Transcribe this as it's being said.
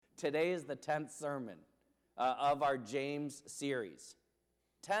Today is the 10th sermon of our James series.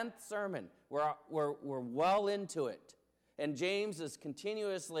 10th sermon. We're well into it. And James is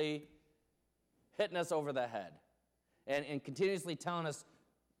continuously hitting us over the head and continuously telling us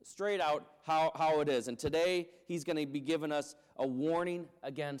straight out how it is. And today he's going to be giving us a warning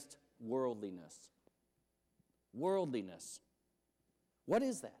against worldliness. Worldliness. What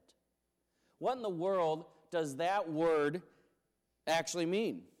is that? What in the world does that word actually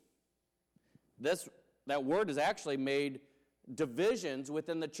mean? That word has actually made divisions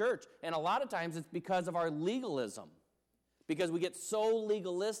within the church. And a lot of times it's because of our legalism. Because we get so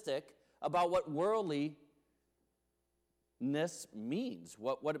legalistic about what worldliness means,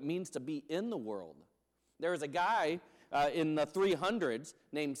 what it means to be in the world. There was a guy in the 300s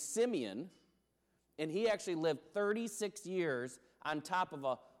named Simeon, and he actually lived 36 years on top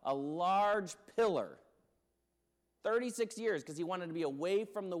of a large pillar. 36 years because he wanted to be away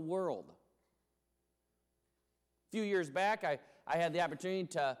from the world. A few years back, I had the opportunity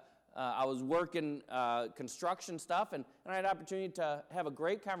to, I was working construction stuff, and I had the opportunity to have a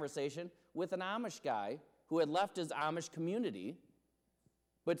great conversation with an Amish guy who had left his Amish community,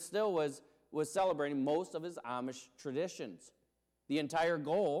 but still was celebrating most of his Amish traditions. The entire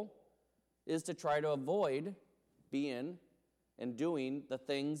goal is to try to avoid being and doing the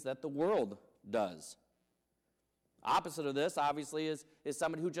things that the world does. Opposite of this, obviously, is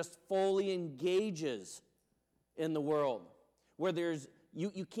somebody who just fully engages in the world, where there's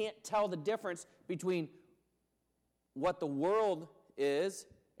you can't tell the difference between what the world is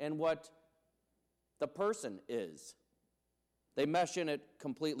and what the person is. They mesh in it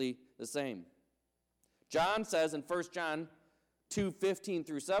completely the same. John says in 1 John 2:15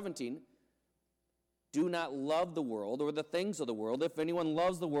 through 17, do not love the world or the things of the world. If anyone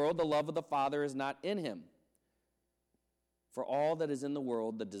loves the world, the love of the Father is not in him. For all that is in the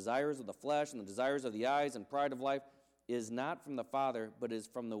world, the desires of the flesh and the desires of the eyes and pride of life, is not from the Father, but is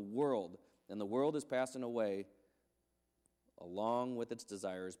from the world. And the world is passing away along with its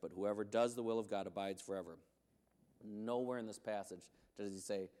desires, but whoever does the will of God abides forever. Nowhere in this passage does he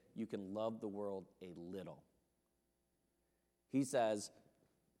say, you can love the world a little. He says,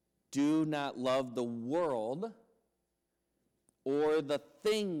 do not love the world or the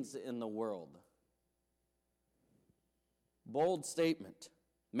things in the world. Bold statement.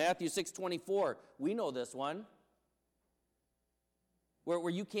 Matthew 6:24, we know this one. Where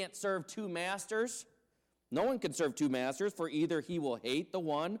you can't serve two masters. No one can serve two masters, for either he will hate the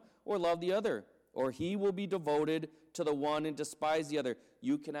one or love the other, or he will be devoted to the one and despise the other.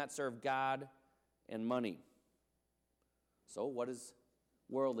 You cannot serve God and money. So what is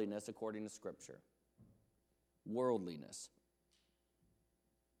worldliness according to Scripture? Worldliness.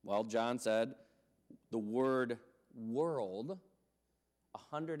 Well, John said the word world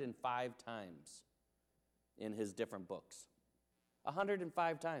 105 times in his different books.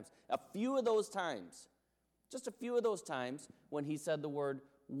 105 times. Just a few of those times when he said the word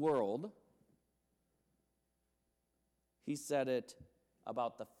world, he said it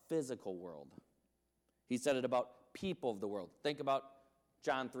about the physical world. He said it about people of the world. Think about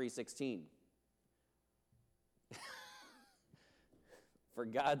John 3:16. For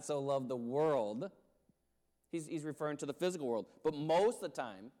God so loved the world. He's referring to the physical world. But most of the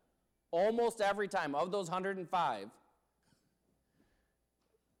time, almost every time of those 105,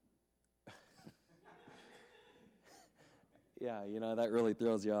 yeah, that really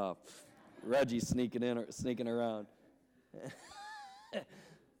throws you off. Reggie sneaking around.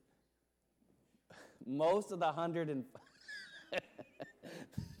 Most of the 105.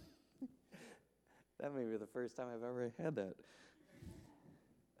 That may be the first time I've ever had that.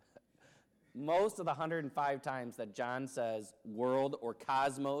 Most of the 105 times that John says world or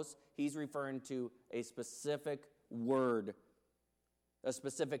cosmos, he's referring to a specific word, a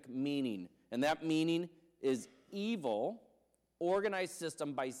specific meaning. And that meaning is evil, organized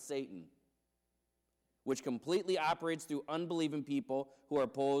system by Satan, which completely operates through unbelieving people who are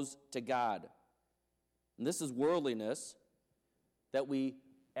opposed to God. And this is worldliness that we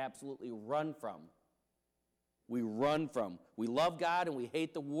absolutely run from. We run from. We love God and we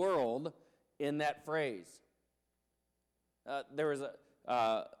hate the world in that phrase. There was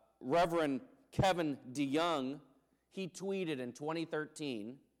a Reverend Kevin DeYoung. He tweeted in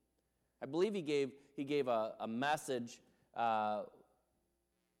 2013. I believe he gave a message at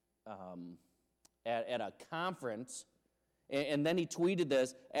a conference, and then he tweeted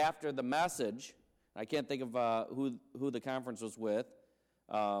this after the message. I can't think of who the conference was with.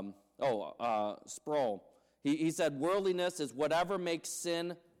 Sproul. He said, worldliness is whatever makes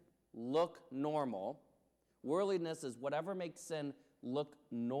sin look normal. Worldliness is whatever makes sin look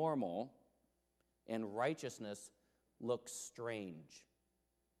normal, and righteousness looks strange.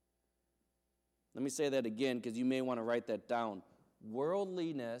 Let me say that again because you may want to write that down.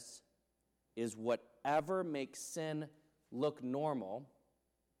 Worldliness is whatever makes sin look normal,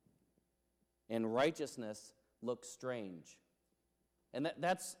 and righteousness look strange. And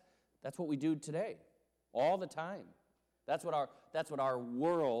that's what we do today, all the time. That's what our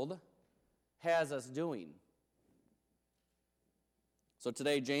world has us doing. So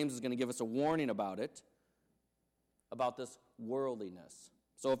today, James is going to give us a warning about it, about this worldliness.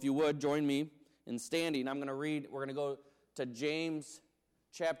 So if you would, join me in standing. We're going to go to James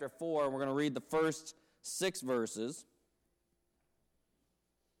chapter 4, and we're going to read the first 6 verses.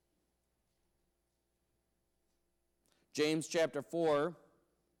 James chapter 4,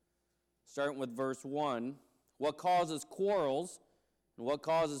 starting with verse 1. What causes quarrels and what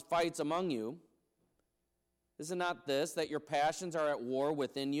causes fights among you? Is it not this, that your passions are at war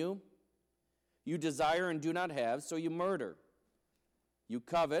within you? You desire and do not have, so you murder. You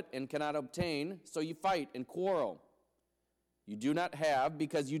covet and cannot obtain, so you fight and quarrel. You do not have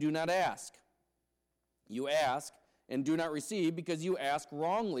because you do not ask. You ask and do not receive because you ask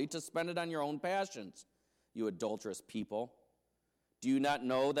wrongly to spend it on your own passions. You adulterous people. Do you not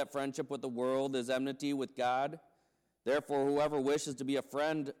know that friendship with the world is enmity with God? Therefore, whoever wishes to be a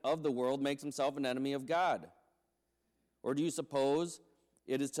friend of the world makes himself an enemy of God. Or do you suppose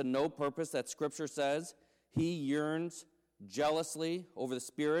it is to no purpose that Scripture says, He yearns jealously over the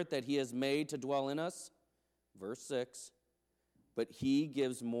Spirit that He has made to dwell in us? Verse 6, but He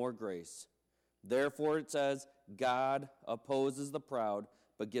gives more grace. Therefore it says, God opposes the proud,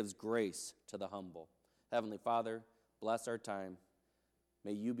 but gives grace to the humble. Heavenly Father, bless our time.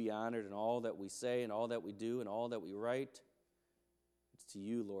 May you be honored in all that we say and all that we do and all that we write. It's to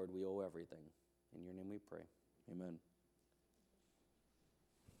you, Lord, we owe everything. In your name we pray. Amen.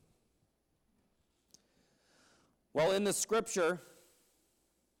 Well, in the Scripture,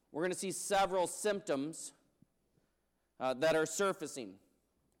 we're going to see several symptoms that are surfacing.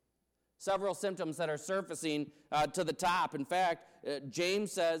 Several symptoms that are surfacing to the top. In fact,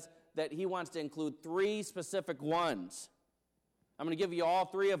 James says that he wants to include 3 specific ones. I'm going to give you all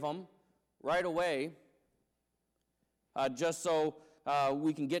 3 of them right away, just so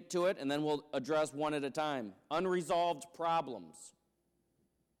we can get to it, and then we'll address one at a time. Unresolved problems.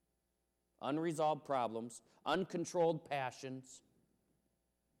 Unresolved problems, uncontrolled passions,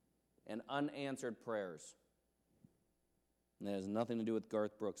 and unanswered prayers. And that has nothing to do with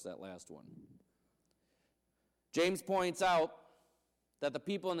Garth Brooks, that last one. James points out that the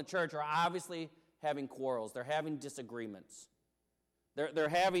people in the church are obviously having quarrels. They're having disagreements. They're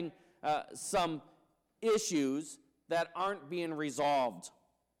having some issues that aren't being resolved.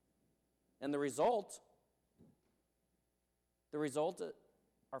 And the result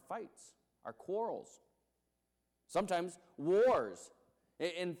are fights, are quarrels. Sometimes wars.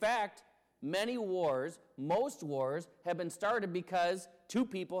 In fact, most wars have been started because 2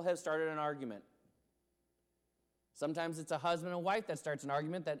 people have started an argument. Sometimes it's a husband and wife that starts an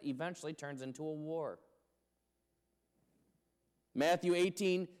argument that eventually turns into a war. Matthew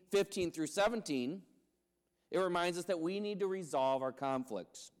 18:15 through 17, it reminds us that we need to resolve our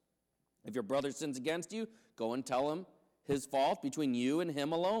conflicts. If your brother sins against you, go and tell him his fault between you and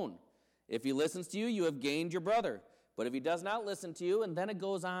him alone. If he listens to you, you have gained your brother. But if he does not listen to you, and then it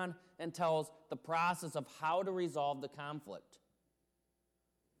goes on and tells the process of how to resolve the conflict.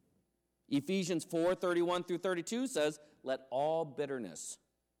 Ephesians 4:31 through 32 says, let all bitterness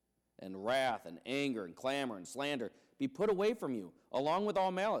and wrath and anger and clamor and slander be put away from you, along with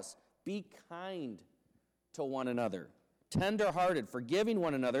all malice. Be kind to one another, tender-hearted, forgiving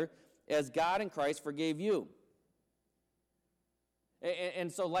one another, as God in Christ forgave you.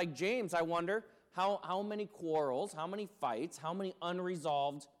 And so, like James, I wonder how many quarrels, how many fights, how many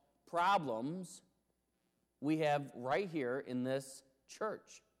unresolved problems we have right here in this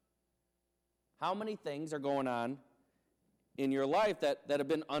church. How many things are going on in your life that have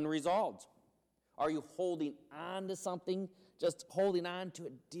been unresolved? Are you holding on to something, just holding on to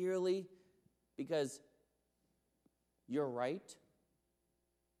it dearly because you're right?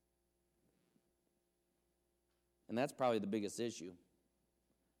 And that's probably the biggest issue.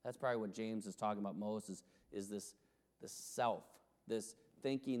 That's probably what James is talking about most, is this self, this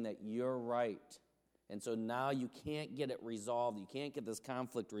thinking that you're right. And so now you can't get it resolved. You can't get this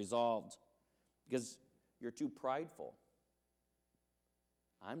conflict resolved because you're too prideful.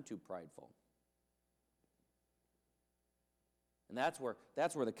 I'm too prideful. And that's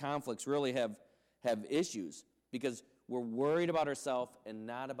where the conflicts really have issues, because we're worried about ourselves and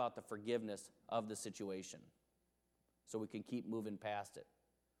not about the forgiveness of the situation. so we can keep moving past it.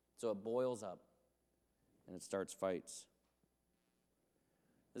 So it boils up and it starts fights.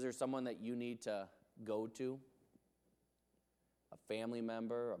 Is there someone that you need to go to? A family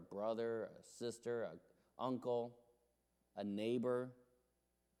member, a brother, a sister, an uncle, a neighbor,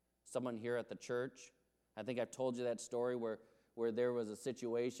 someone here at the church? I think I've told you that story where there was a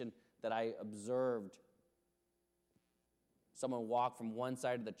situation that I observed. Someone walked from one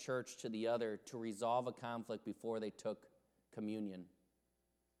side of the church to the other to resolve a conflict before they took communion.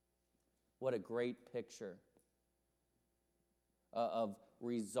 What a great picture of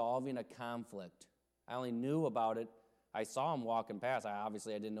resolving a conflict. I only knew about it. I saw him walking past. I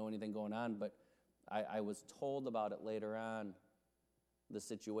didn't know anything going on, but I was told about it later on, the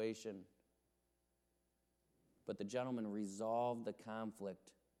situation. But the gentleman resolved the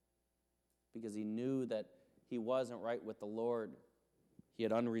conflict because he knew that he wasn't right with the Lord. He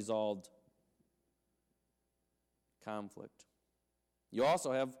had unresolved conflict. You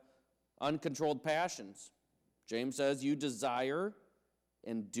also have uncontrolled passions. James says, you desire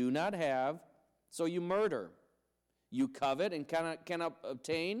and do not have, so you murder. You covet and cannot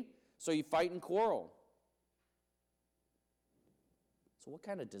obtain, so you fight and quarrel. So what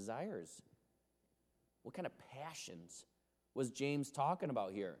kind of desires, what kind of passions was James talking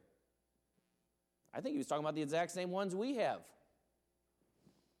about here? I think he was talking about the exact same ones we have.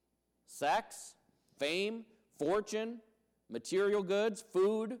 Sex, fame, fortune, material goods,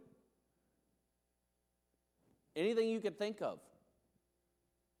 food, anything you could think of.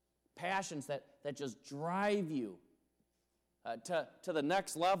 Passions that just drive you to the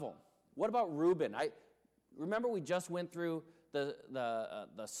next level. What about Reuben? I remember we just went through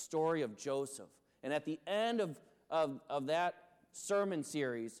the story of Joseph. And at the end of that sermon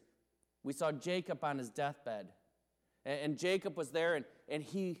series, we saw Jacob on his deathbed. And Jacob was there, and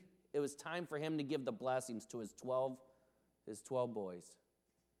it was time for him to give the blessings to his 12 boys.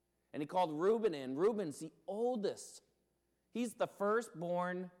 And he called Reuben in. Reuben's the oldest. He's the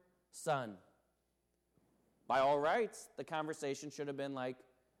firstborn son. By all rights, the conversation should have been like,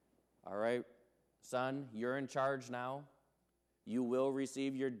 all right, son, you're in charge now. You will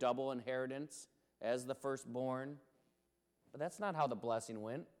receive your double inheritance as the firstborn. But that's not how the blessing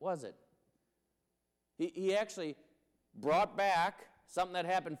went, was it? He actually brought back something that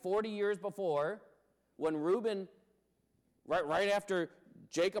happened 40 years before when Reuben, right after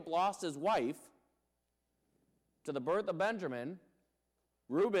Jacob lost his wife to the birth of Benjamin,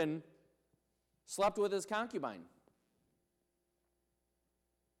 Reuben slept with his concubine.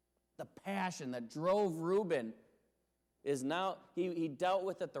 The passion that drove Reuben is now, he dealt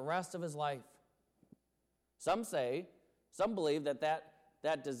with it the rest of his life. Some believe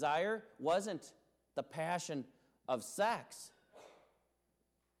that desire wasn't the passion of sex,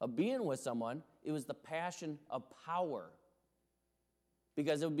 of being with someone. It was the passion of power.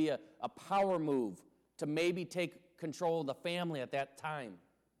 Because it would be a power move to maybe take control of the family at that time.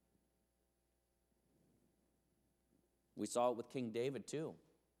 We saw it with King David too,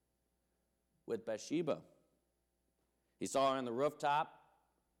 with Bathsheba. He saw her on the rooftop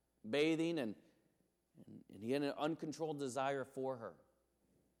bathing, and he had an uncontrolled desire for her.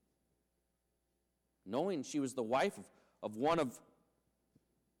 Knowing she was the wife of one of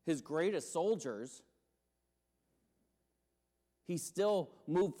his greatest soldiers, he still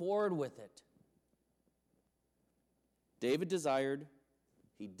moved forward with it. David desired,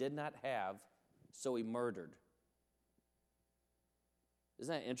 he did not have, so he murdered.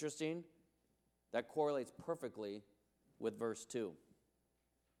 Isn't that interesting? That correlates perfectly with verse 2.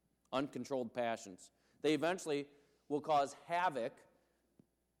 Uncontrolled passions. They eventually will cause havoc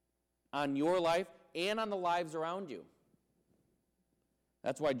on your life and on the lives around you.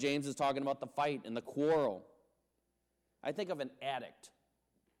 That's why James is talking about the fight and the quarrel. I think of an addict.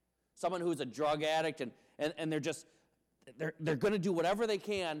 Someone who's a drug addict, and they're going to do whatever they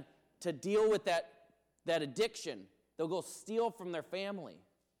can to deal with that addiction. They'll go steal from their family.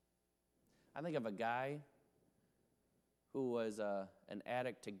 I think of a guy who was an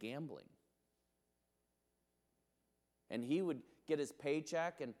addict to gambling. And he would get his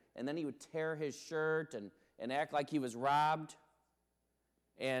paycheck, and then he would tear his shirt and act like he was robbed.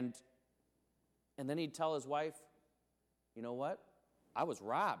 And then he'd tell his wife, you know what? I was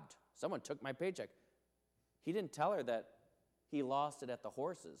robbed. Someone took my paycheck. He didn't tell her that he lost it at the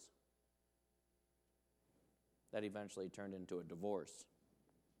horses. That eventually turned into a divorce.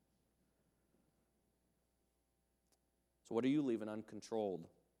 So what are you leaving uncontrolled?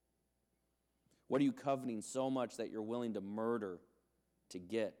 What are you coveting so much that you're willing to murder to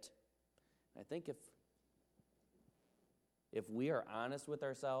get? I think if we are honest with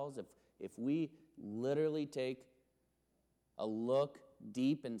ourselves, if we literally take a look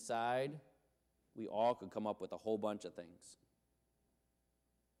deep inside, we all could come up with a whole bunch of things.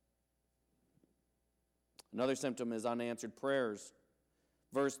 Another symptom is unanswered prayers.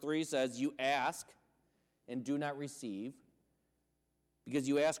 Verse 3 says, "You ask and do not receive, because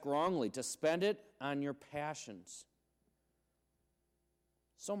you ask wrongly to spend it on your passions."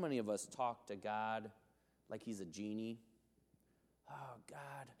 So many of us talk to God like he's a genie. "Oh,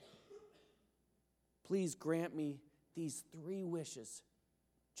 God, please grant me these 3 wishes.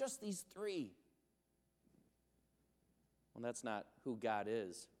 Just these 3. Well, that's not who God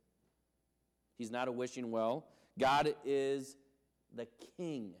is. He's not a wishing well. God is the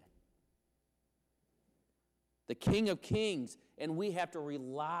King. The King of Kings, and we have to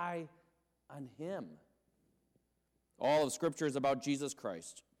rely on him. All of Scripture is about Jesus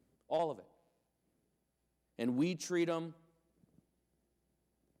Christ. All of it. And we treat him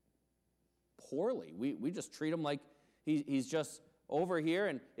poorly. We just treat him like he's just over here,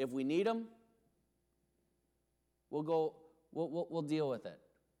 and if we need him, we'll deal with it.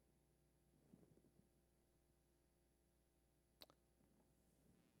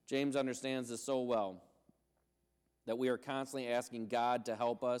 James understands this so well, that we are constantly asking God to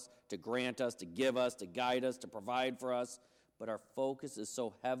help us, to grant us, to give us, to guide us, to provide for us, but our focus is so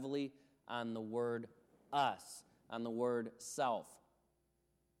heavily on the word us, on the word self.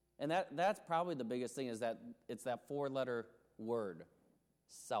 And that's probably the biggest thing, is that it's that 4-letter word,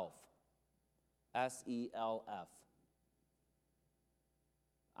 self. S-E-L-F.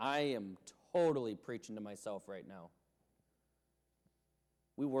 I am totally preaching to myself right now.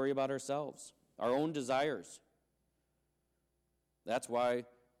 We worry about ourselves, our own desires. That's why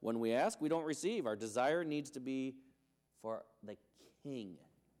when we ask, we don't receive. Our desire needs to be for the King,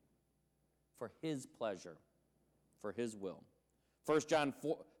 for his pleasure, for his will. 1 John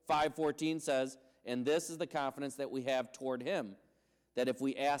 5:14 says, "And this is the confidence that we have toward him, that if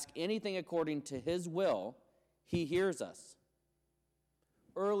we ask anything according to his will, he hears us."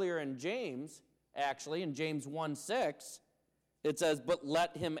 Earlier in James, actually, in James 1:6, it says, "But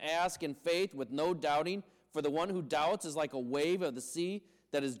let him ask in faith with no doubting, for the one who doubts is like a wave of the sea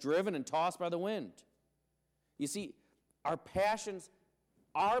that is driven and tossed by the wind." You see, our passions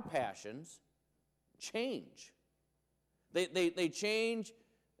change. They change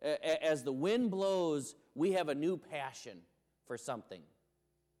as the wind blows. We have a new passion for something.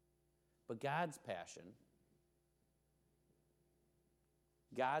 But God's passion,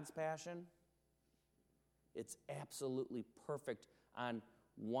 it's absolutely perfect on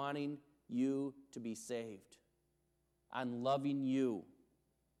wanting you to be saved, on loving you.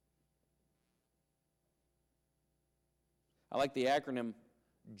 I like the acronym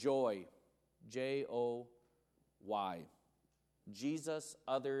JOY, J-O-Y. Jesus,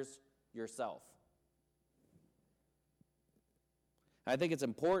 others, yourself. I think it's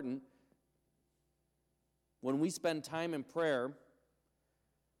important when we spend time in prayer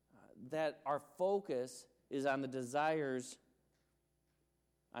that our focus is on the desires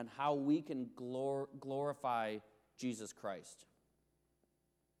on how we can glorify Jesus Christ.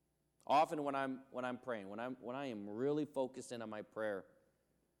 Often when I'm praying, when I am really focused in on my prayer,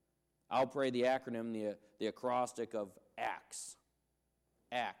 I'll pray the acronym, the acrostic of ACTS.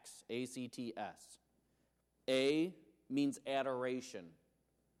 ACTS, A-C-T-S. A means adoration.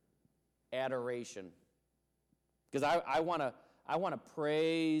 Adoration. Because I want to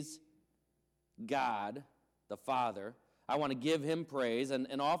praise God, the Father. I want to give him praise.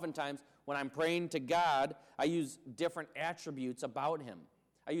 And oftentimes, when I'm praying to God, I use different attributes about him.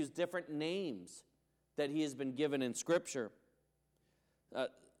 I use different names that he has been given in Scripture.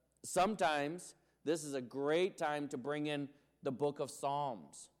 Sometimes, this is a great time to bring in the book of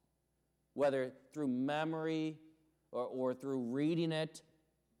Psalms, whether through memory or through reading it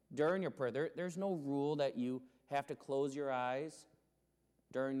during your prayer. There's no rule that you have to close your eyes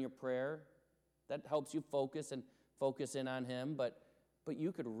during your prayer. That helps you focus in on him, but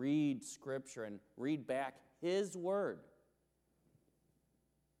you could read Scripture and read back his word.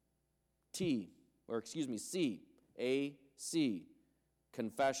 C, A-C,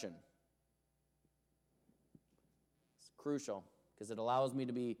 confession. It's crucial because it allows me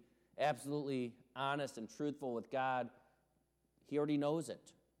to be absolutely honest and truthful with God. He already knows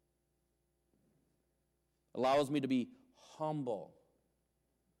it. Allows me to be humble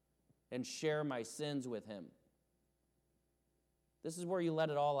and share my sins with him. This is where you let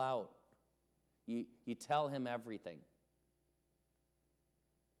it all out. You tell him everything.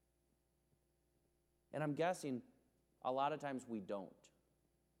 And I'm guessing a lot of times we don't.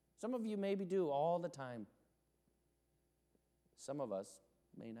 Some of you maybe do all the time. Some of us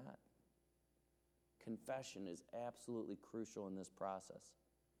may not. confession is absolutely crucial in this process.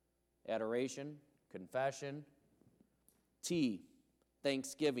 Adoration, confession. T,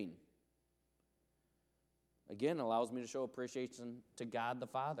 thanksgiving. Again, allows me to show appreciation to God the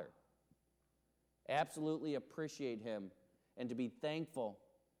Father. Absolutely appreciate Him and to be thankful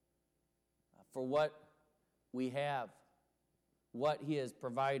for what we have, what He has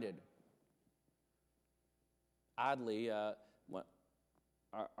provided. Oddly,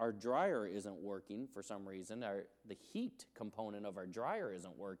 our dryer isn't working for some reason. The heat component of our dryer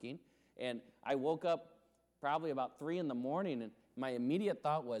isn't working. And I woke up probably about 3 in the morning, and my immediate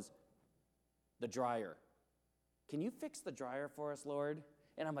thought was, the dryer. Can you fix the dryer for us, Lord?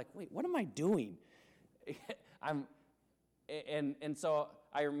 And I'm like, wait, what am I doing? So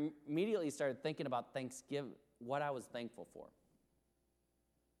I immediately started thinking about Thanksgiving, what I was thankful for.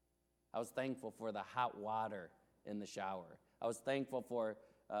 I was thankful for the hot water in the shower. I was thankful for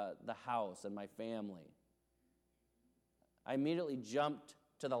the house and my family. I immediately jumped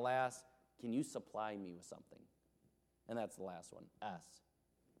to the last, can you supply me with something? And that's the last one, S.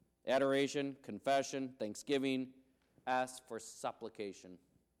 Adoration, confession, thanksgiving. S for supplication.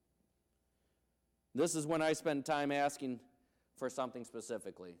 This is when I spend time asking for something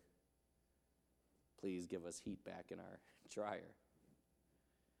specifically. Please give us heat back in our dryer.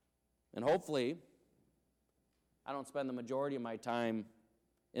 And hopefully, I don't spend the majority of my time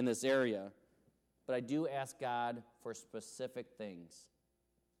in this area, but I do ask God for specific things.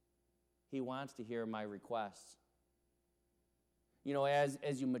 He wants to hear my requests. You know, as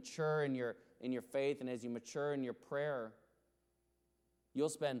you mature in your faith and as you mature in your prayer, you'll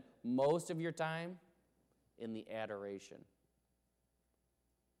spend most of your time in the adoration.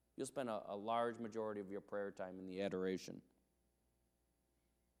 You'll spend a large majority of your prayer time in the adoration.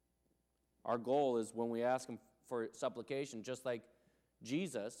 Our goal is when we ask Him for supplication, just like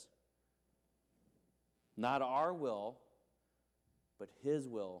Jesus, not our will, but His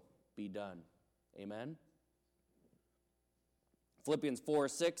will be done. Amen? Philippians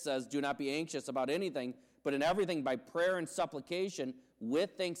 4:6 says, do not be anxious about anything, but in everything by prayer and supplication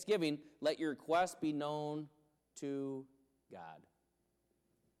with thanksgiving, let your requests be known to God.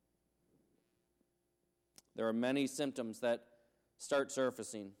 There are many symptoms that start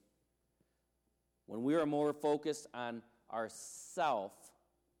surfacing when we are more focused on ourself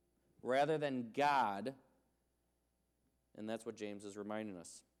rather than God, and that's what James is reminding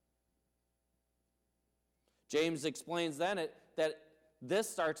us. James explains then that this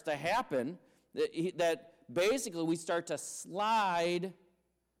starts to happen, that basically we start to slide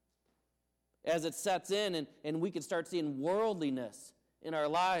as it sets in, and we can start seeing worldliness in our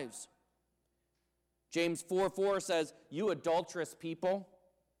lives. James 4:4 says, you adulterous people,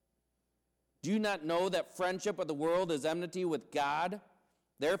 do you not know that friendship with the world is enmity with God?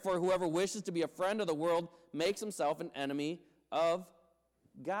 Therefore, whoever wishes to be a friend of the world makes himself an enemy of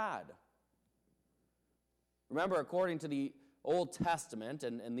God. Remember, according to the Old Testament,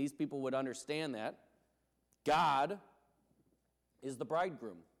 and these people would understand that, God is the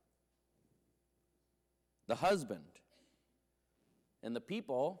bridegroom, the husband. And the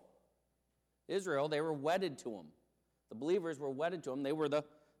people, Israel, they were wedded to Him. The believers were wedded to Him. They were the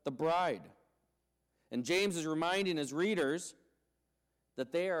bride. And James is reminding his readers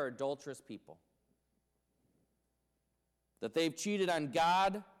that they are adulterous people. That they've cheated on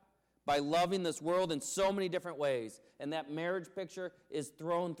God by loving this world in so many different ways. And that marriage picture is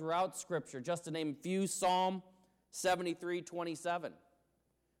thrown throughout Scripture. Just to name a few, Psalm 73:27,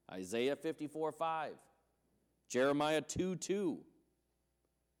 Isaiah 54:5, Jeremiah 2:2.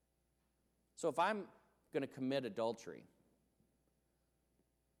 So if I'm going to commit adultery,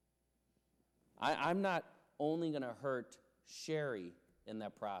 I'm not only going to hurt Sherry in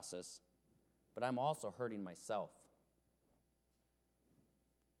that process, but I'm also hurting myself.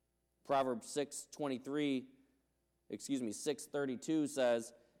 Proverbs 6:32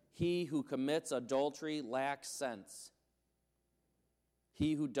 says, he who commits adultery lacks sense.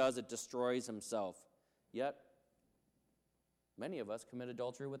 He who does it destroys himself. Yet, many of us commit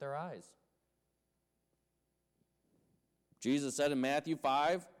adultery with our eyes. Jesus said in Matthew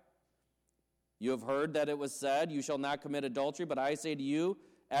 5, you have heard that it was said, you shall not commit adultery, but I say to you,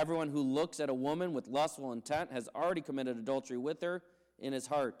 everyone who looks at a woman with lustful intent has already committed adultery with her in his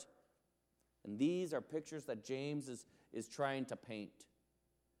heart. And these are pictures that James is trying to paint,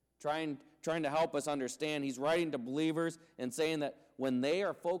 trying to help us understand. He's writing to believers and saying that when they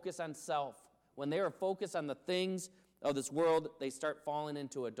are focused on self, when they are focused on the things of this world, they start falling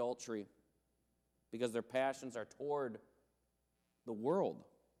into adultery because their passions are toward the world.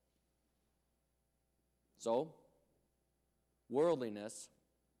 So, worldliness,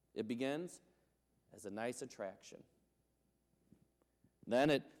 it begins as a nice attraction. Then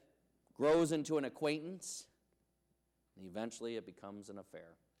it grows into an acquaintance, and eventually it becomes an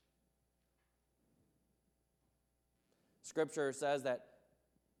affair. Scripture says that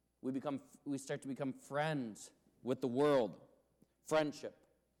we start to become friends with the world. Friendship.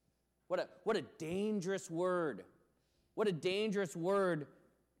 What a dangerous word. What a dangerous word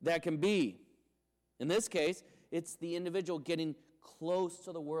that can be. In this case, it's the individual getting close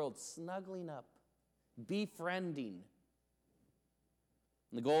to the world, snuggling up, befriending.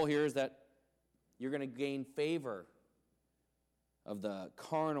 And the goal here is that you're going to gain favor of the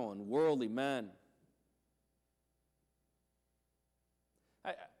carnal and worldly men.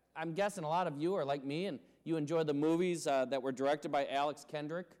 I'm guessing a lot of you are like me, and you enjoy the movies that were directed by Alex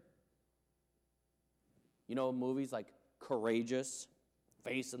Kendrick. You know, movies like Courageous,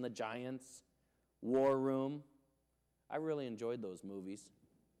 Facing the Giants, War Room. I really enjoyed those movies.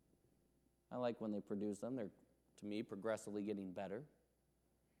 I like when they produce them. They're, to me, progressively getting better.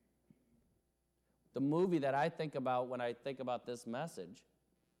 The movie that I think about when I think about this message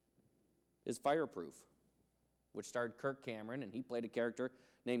is Fireproof, which starred Kirk Cameron, and he played a character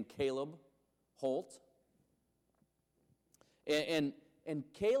named Caleb Holt. And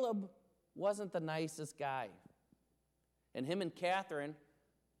Caleb wasn't the nicest guy. And him and Catherine,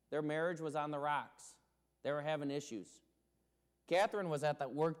 their marriage was on the rocks. They were having issues. Catherine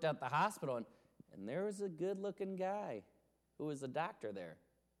worked at the hospital, and there was a good-looking guy who was a doctor there.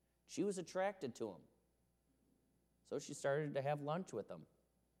 She was attracted to him. So she started to have lunch with him,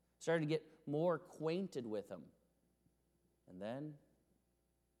 started to get more acquainted with him. And then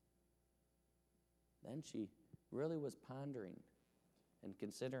she really was pondering and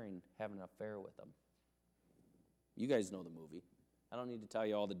considering having an affair with him. You guys know the movie. I don't need to tell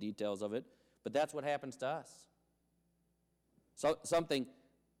you all the details of it, but that's what happens to us. So something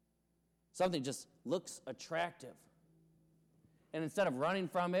just looks attractive. And instead of running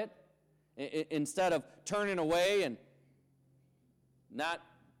from it, instead of turning away and not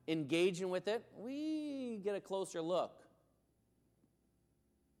engaging with it, we get a closer look.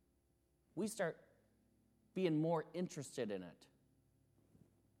 We start being more interested in it.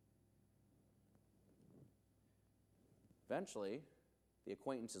 Eventually, the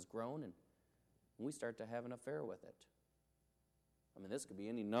acquaintance has grown, and we start to have an affair with it. I mean, this could be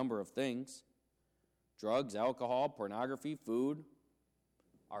any number of things. Drugs, alcohol, pornography, food,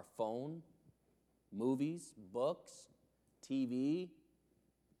 our phone, movies, books, TV.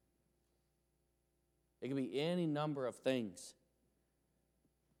 It could be any number of things.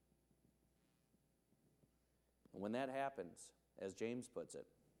 And when that happens, as James puts it,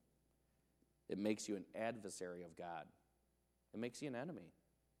 it makes you an adversary of God. It makes you an enemy.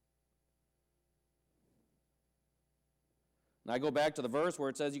 And I go back to the verse where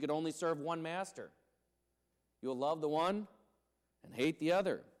it says you could only serve one master. You'll love the one and hate the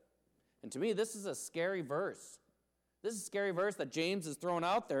other. And to me, this is a scary verse. This is a scary verse that James is throwing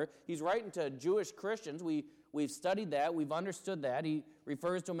out there. He's writing to Jewish Christians. We've studied that. We've understood that. He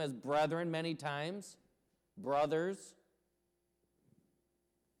refers to them as brethren many times, brothers.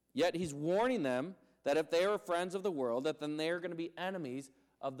 Yet he's warning them that if they are friends of the world, that then they are going to be enemies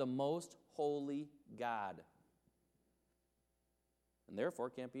of the most holy God. And therefore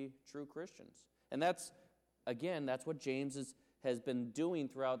can't be true Christians. And that's what James has been doing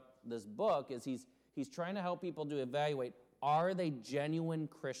throughout this book, is he's trying to help people to evaluate, are they genuine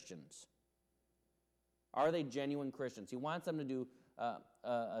Christians? Are they genuine Christians? He wants them to do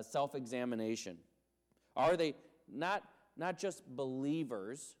a self-examination. Are they not just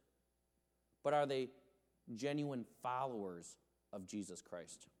believers, but are they genuine followers of Jesus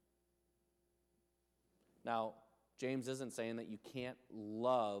Christ? Now, James isn't saying that you can't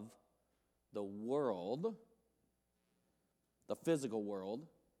love the world, the physical world.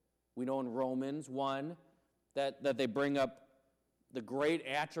 We know in Romans 1 that they bring up the great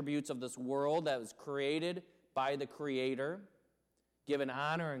attributes of this world that was created by the Creator. Given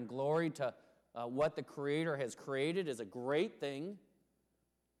honor and glory to what the Creator has created is a great thing.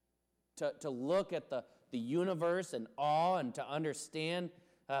 To look at the universe in awe and to understand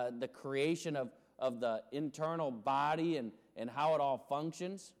the creation of the internal body and how it all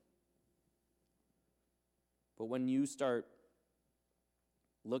functions. But when you start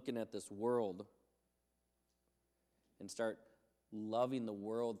looking at this world and start loving the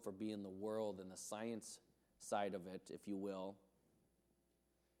world for being the world and the science side of it, if you will,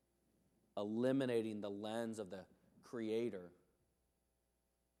 eliminating the lens of the Creator,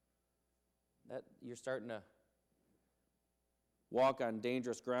 that you're starting to walk on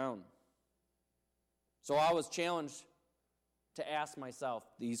dangerous ground. So I was challenged to ask myself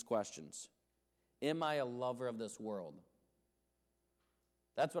these questions. Am I a lover of this world?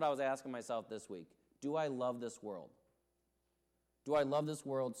 That's what I was asking myself this week. Do I love this world? Do I love this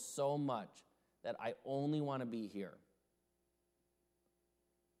world so much that I only want to be here?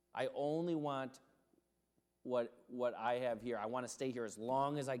 I only want what I have here. I want to stay here as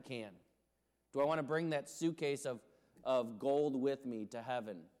long as I can. Do I want to bring that suitcase of gold with me to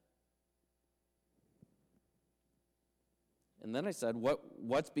heaven? And then I said,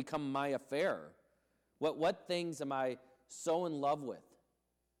 what's become my affair? What things am I so in love with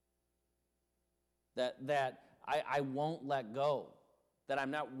that I won't let go, that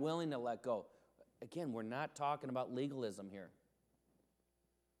I'm not willing to let go? Again, we're not talking about legalism here.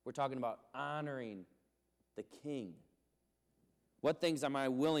 We're talking about honoring the King. What things am I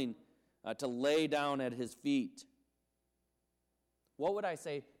willing to lay down at his feet? What would I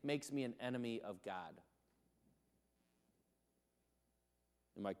say makes me an enemy of God?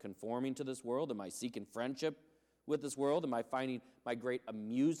 Am I conforming to this world? Am I seeking friendship with this world? Am I finding my great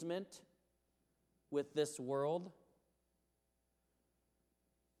amusement with this world?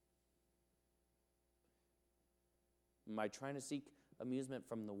 Am I trying to seek amusement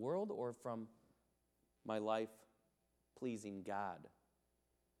from the world or from my life pleasing God?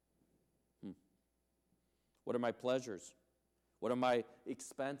 What are my pleasures? What are my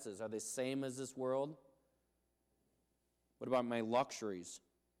expenses? Are they the same as this world? What about my luxuries?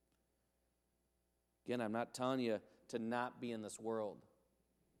 Again, I'm not telling you to not be in this world.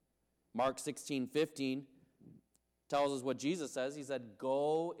 Mark 16:15 tells us what Jesus says. He said,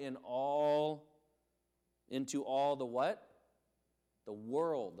 go into all the what? The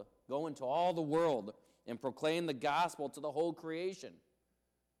world. Go into all the world and proclaim the gospel to the whole creation.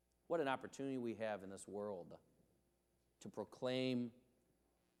 What an opportunity we have in this world to proclaim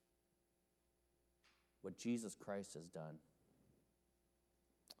what Jesus Christ has done.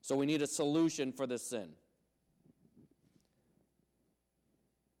 So we need a solution for this sin.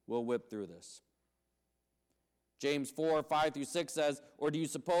 We'll whip through this. James 4:5-6 says, or do you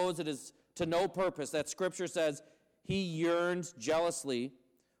suppose it is to no purpose that Scripture says he yearns jealously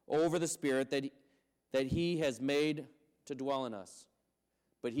over the Spirit that he has made to dwell in us?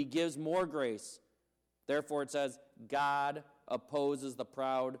 But he gives more grace. Therefore it says, God opposes the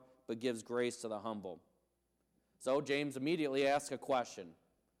proud, but gives grace to the humble. So James immediately asks a question.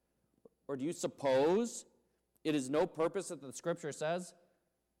 Or do you suppose it is no purpose that the Scripture says?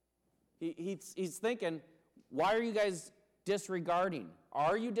 He's thinking, why are you guys disregarding?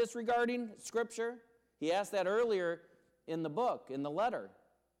 Are you disregarding Scripture? He asked that earlier in the book, in the letter.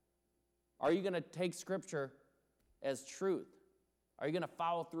 Are you going to take Scripture as truth? Are you going to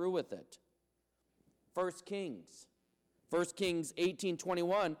follow through with it? 1 Kings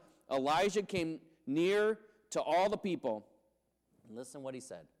 18:21, Elijah came near to all the people. And listen what he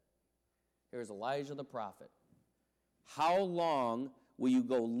said. Here's Elijah the prophet. How long will you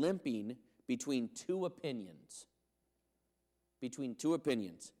go limping between two opinions? Between two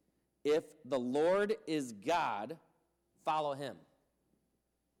opinions. If the Lord is God, follow him.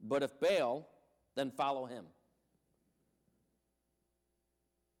 But if Baal, then follow him.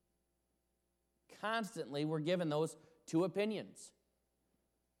 Constantly, we're given those two opinions.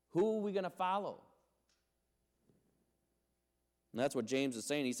 Who are we going to follow? And that's what James is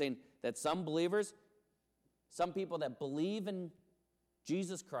saying. He's saying that some believers, some people that believe in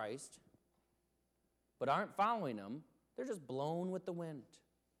Jesus Christ, but aren't following him, they're just blown with the wind.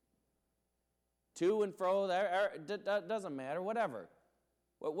 To and fro, doesn't matter, whatever.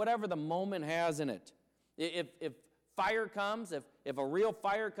 Whatever the moment has in it. If fire comes, if a real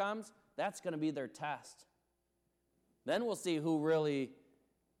fire comes, that's going to be their test. Then we'll see who really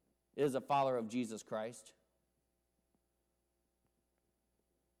is a follower of Jesus Christ.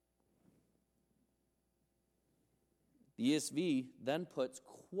 The ESV then puts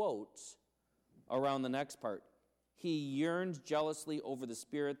quotes around the next part. He yearns jealously over the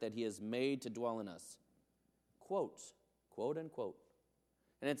Spirit that he has made to dwell in us. Quotes, quote unquote.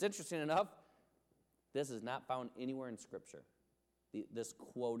 And it's interesting enough, this is not found anywhere in Scripture, this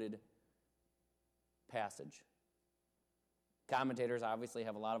quoted passage. Commentators obviously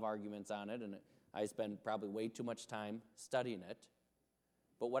have a lot of arguments on it, and I spend probably way too much time studying it.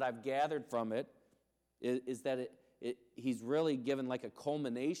 But what I've gathered from it is that he's really given like a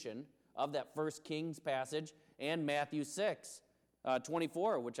culmination of that 1 Kings passage and Matthew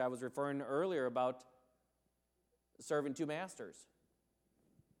 6:24, which I was referring to earlier about serving two masters.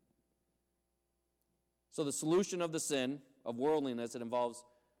 So the solution of the sin of worldliness, it involves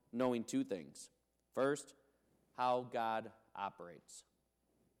knowing two things. First, how God operates.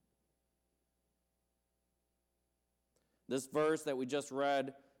 This verse that we just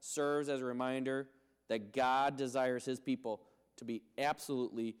read serves as a reminder that God desires his people to be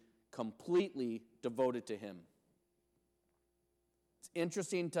absolutely, completely devoted to him. It's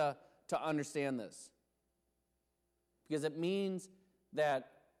interesting to understand this, because it means that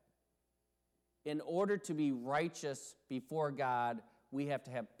in order to be righteous before God, we have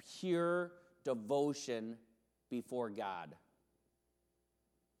to have pure devotion before God.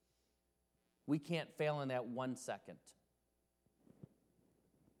 We can't fail in that 1 second.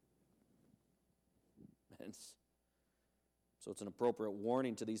 So it's an appropriate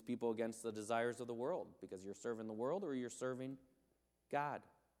warning to these people against the desires of the world, because you're serving the world or you're serving God.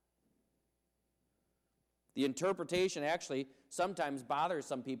 The interpretation actually sometimes bothers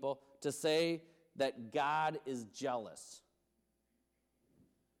some people to say that God is jealous,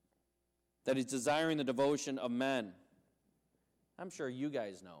 that he's desiring the devotion of men. I'm sure you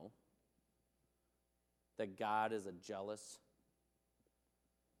guys know that God is a jealous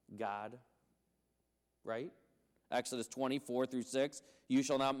God, right? Exodus 24-6, you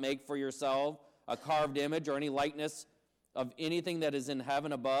shall not make for yourself a carved image or any likeness of anything that is in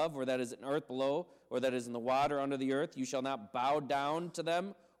heaven above, or that is in earth below, or that is in the water under the earth. You shall not bow down to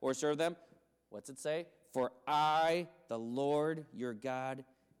them or serve them. What's it say? For I, the Lord your God,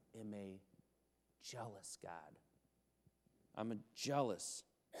 am a jealous God. I'm a jealous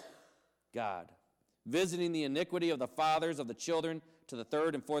God, visiting the iniquity of the fathers of the children to the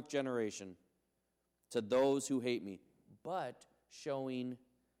third and fourth generation, to those who hate me, but showing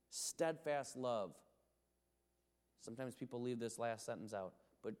steadfast love. Sometimes people leave this last sentence out,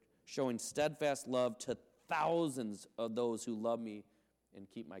 but showing steadfast love to thousands of those who love me and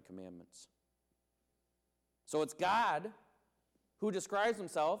keep my commandments. So it's God who describes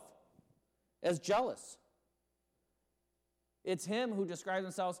himself as jealous. It's him who describes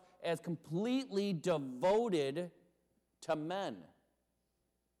himself as completely devoted to men.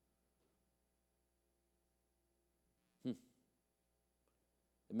 It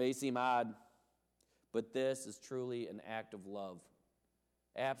may seem odd, but this is truly an act of love.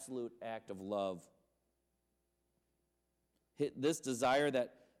 Absolute act of love. This desire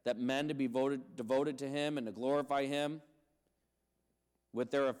that men to be devoted to him and to glorify him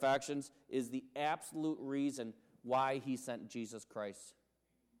with their affections is the absolute reason why he sent Jesus Christ.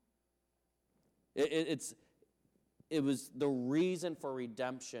 It was the reason for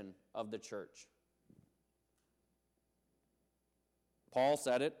redemption of the church. Paul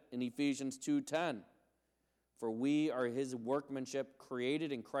said it in Ephesians 2:10. For we are his workmanship,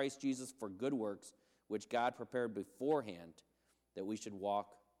 created in Christ Jesus for good works, which God prepared beforehand that we should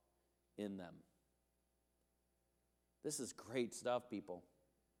walk in them. This is great stuff, people.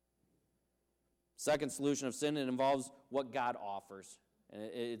 Second solution of sin, it involves what God offers. And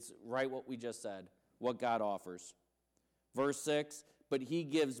it's right what we just said, what God offers. Verse 6, but he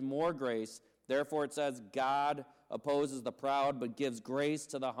gives more grace. Therefore it says, God opposes the proud, but gives grace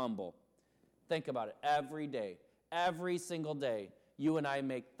to the humble. Think about it. Every day, every single day, you and I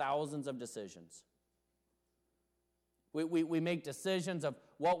make thousands of decisions. We make decisions of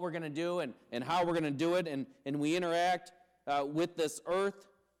what we're going to do and how we're going to do it, and we interact with this earth.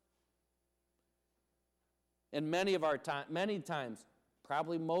 And many times,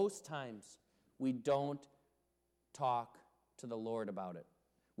 probably most times, we don't talk to the Lord about it.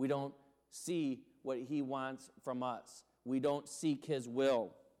 We don't see what he wants from us. We don't seek his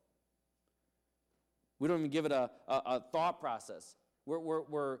will. We don't even give it a thought process.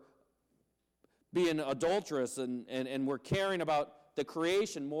 We're being adulterous and we're caring about the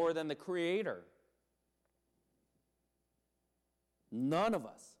creation more than the Creator. None of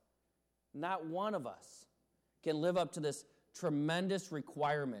us, not one of us, can live up to this tremendous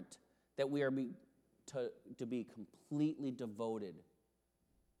requirement that we are to be completely devoted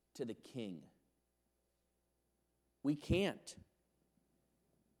to the King. We can't.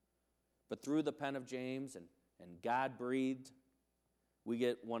 But through the pen of James and God-breathed, we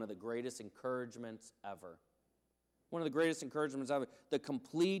get one of the greatest encouragements ever. One of the greatest encouragements ever. The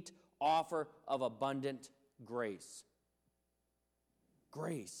complete offer of abundant grace.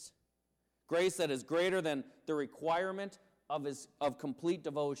 Grace. Grace that is greater than the requirement of complete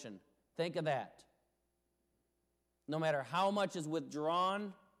devotion. Think of that. No matter how much is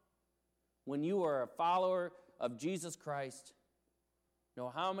withdrawn, when you are a follower of Jesus Christ, no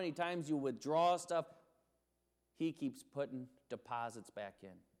matter how many times you withdraw stuff, he keeps putting deposits back in.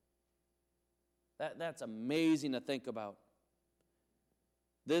 That's amazing to think about.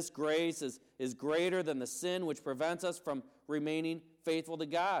 This grace is greater than the sin which prevents us from remaining faithful to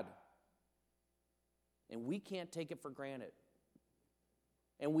God. And we can't take it for granted.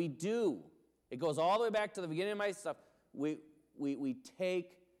 And we do. It goes all the way back to the beginning of my stuff. We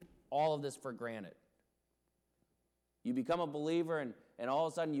take all of this for granted. You become a believer, and all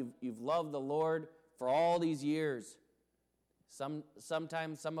of a sudden you've loved the Lord for all these years.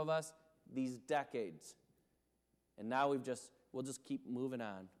 Sometimes some of us, these decades. And now we'll just keep moving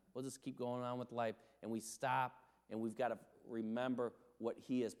on. We'll just keep going on with life. And we stop, and we've got to remember what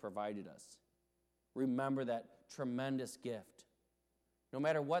He has provided us. Remember that tremendous gift. No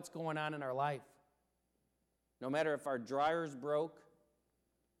matter what's going on in our life, no matter if our dryer's broke,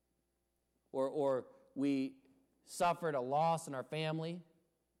 or we suffered a loss in our family,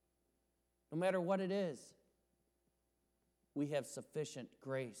 no matter what it is, we have sufficient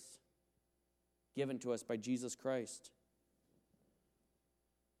grace given to us by Jesus Christ.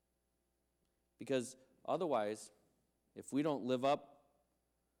 Because otherwise, if we don't live up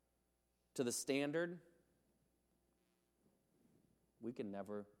to the standard, we can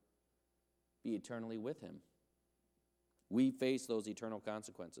never be eternally with Him. We face those eternal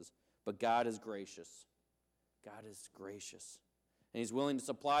consequences. But God is gracious. God is gracious. And He's willing to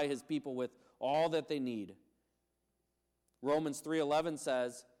supply His people with all that they need. Romans 3:11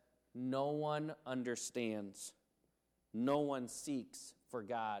 says, no one understands. No one seeks for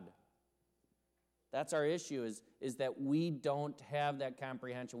God. That's our issue, is that we don't have that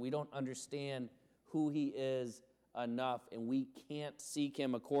comprehension. We don't understand who He is enough, and we can't seek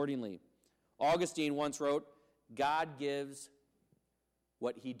Him accordingly. Augustine once wrote, God gives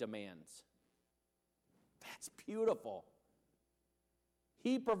what He demands. That's beautiful.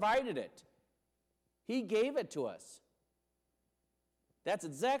 He provided it. He gave it to us. That's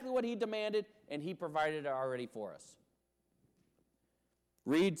exactly what He demanded, and He provided it already for us.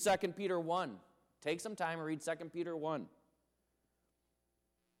 Read 2 Peter 1. Take some time and read 2 Peter 1.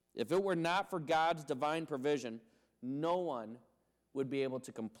 If it were not for God's divine provision, no one would be able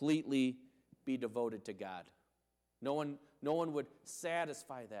to completely be devoted to God. No one would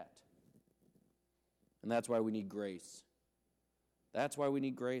satisfy that. And that's why we need grace. That's why we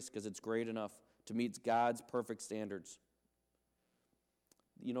need grace, because it's great enough to meet God's perfect standards.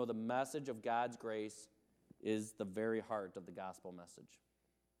 You know, the message of God's grace is the very heart of the gospel message.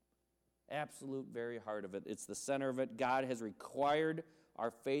 Absolute very heart of it. It's the center of it. God has required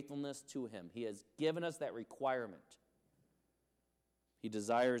our faithfulness to Him. He has given us that requirement. He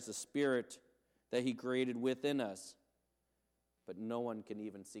desires the Spirit that He created within us, but no one can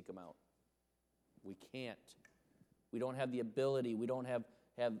even seek Him out. We can't. We don't have the ability. We don't have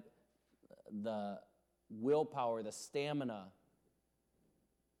the willpower, the stamina.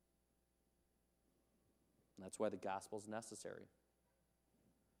 And that's why the gospel is necessary.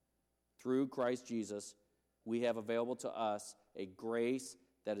 Through Christ Jesus, we have available to us a grace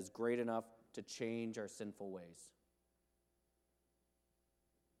that is great enough to change our sinful ways.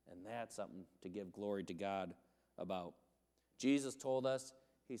 And that's something to give glory to God about. Jesus told us,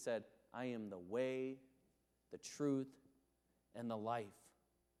 He said, I am the way, the truth, and the life.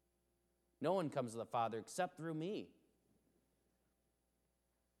 No one comes to the Father except through me.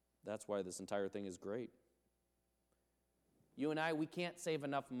 That's why this entire thing is great. You and I, we can't save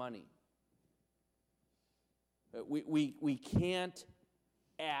enough money. We can't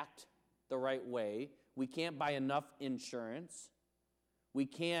act the right way. We can't buy enough insurance. We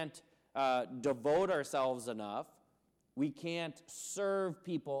can't devote ourselves enough. We can't serve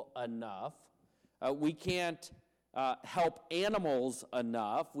people enough. We can't help animals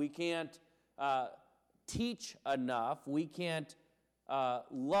enough. We can't teach enough. We can't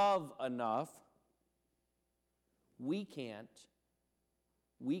love enough. We can't.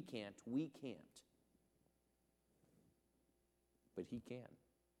 But He can.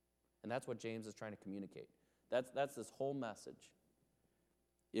 And that's what James is trying to communicate. That's this whole message.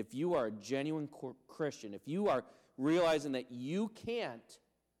 If you are a genuine Christian, if you are realizing that you can't,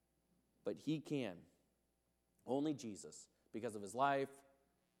 but He can, only Jesus, because of His life,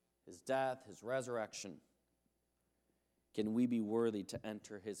 His death, His resurrection, can we be worthy to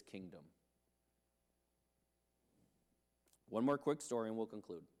enter His kingdom. One more quick story and we'll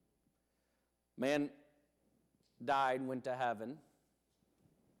conclude. Man died, went to heaven.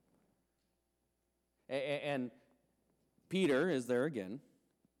 And Peter is there again.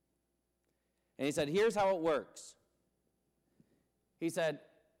 And he said, here's how it works. He said,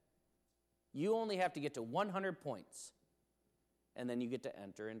 you only have to get to 100 points, and then you get to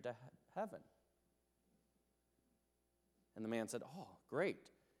enter into heaven. And the man said, oh,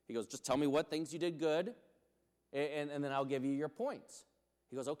 great. He goes, just tell me what things you did good, and then I'll give you your points.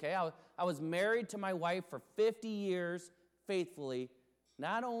 He goes, okay, I was married to my wife for 50 years faithfully,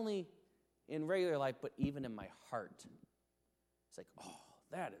 not only in regular life, but even in my heart. It's like, oh,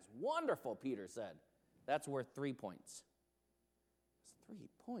 that is wonderful, Peter said. That's worth 3 points. It's 3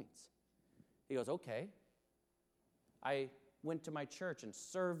 points. He goes, okay. I went to my church and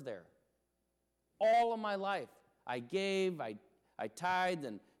served there. All of my life. I gave, I tithed,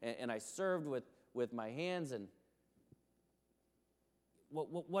 and I served with my hands. And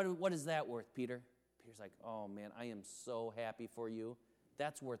what is that worth, Peter? Peter's like, oh, man, I am so happy for you.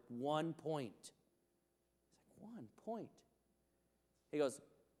 That's worth 1 point. He's like, 1 point? He goes,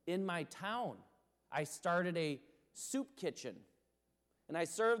 in my town, I started a soup kitchen. And I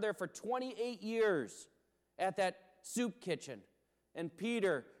served there for 28 years at that soup kitchen. And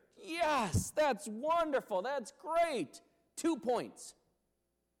Peter, yes, that's wonderful. That's great. 2 points.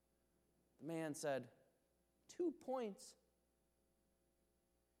 The man said, 2 points?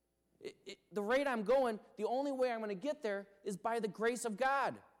 The rate I'm going, the only way I'm going to get there is by the grace of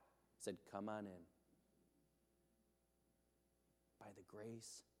God. He said, come on in. By the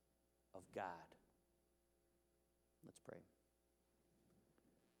grace of God. Let's pray.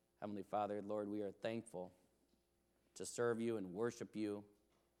 Heavenly Father, Lord, we are thankful to serve you and worship you.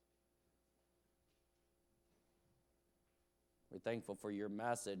 We're thankful for your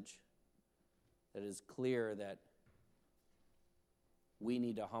message that is clear that we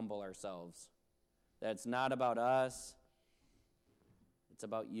need to humble ourselves. That it's not about us, it's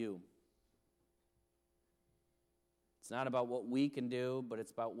about you. It's not about what we can do, but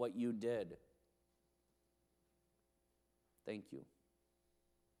it's about what you did. Thank you.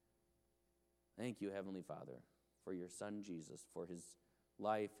 Thank you, Heavenly Father, for your Son Jesus, for his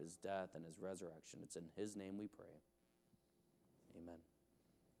life, his death, and his resurrection. It's in his name we pray. Amen.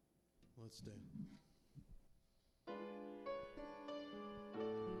 Let's stand.